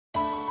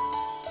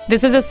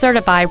This is a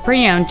certified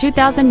pre-owned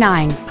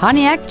 2009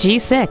 Pontiac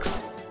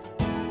G6.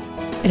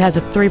 It has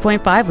a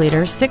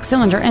 3.5-liter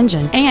six-cylinder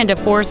engine and a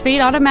 4-speed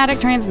automatic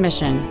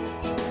transmission.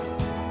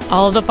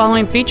 All of the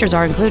following features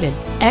are included: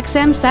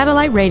 XM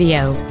satellite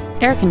radio,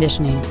 air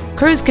conditioning,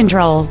 cruise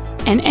control,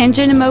 an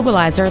engine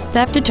immobilizer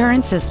theft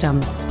deterrent system,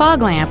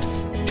 fog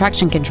lamps,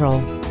 traction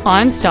control,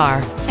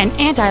 OnStar, an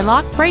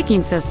anti-lock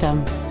braking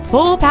system,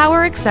 full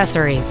power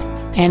accessories,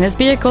 and this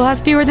vehicle has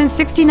fewer than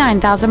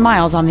 69,000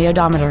 miles on the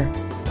odometer.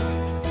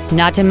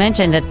 Not to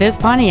mention that this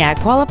Pontiac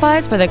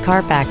qualifies for the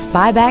Carfax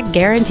buyback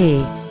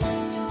guarantee.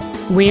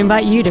 We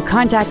invite you to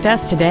contact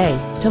us today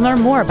to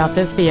learn more about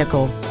this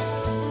vehicle.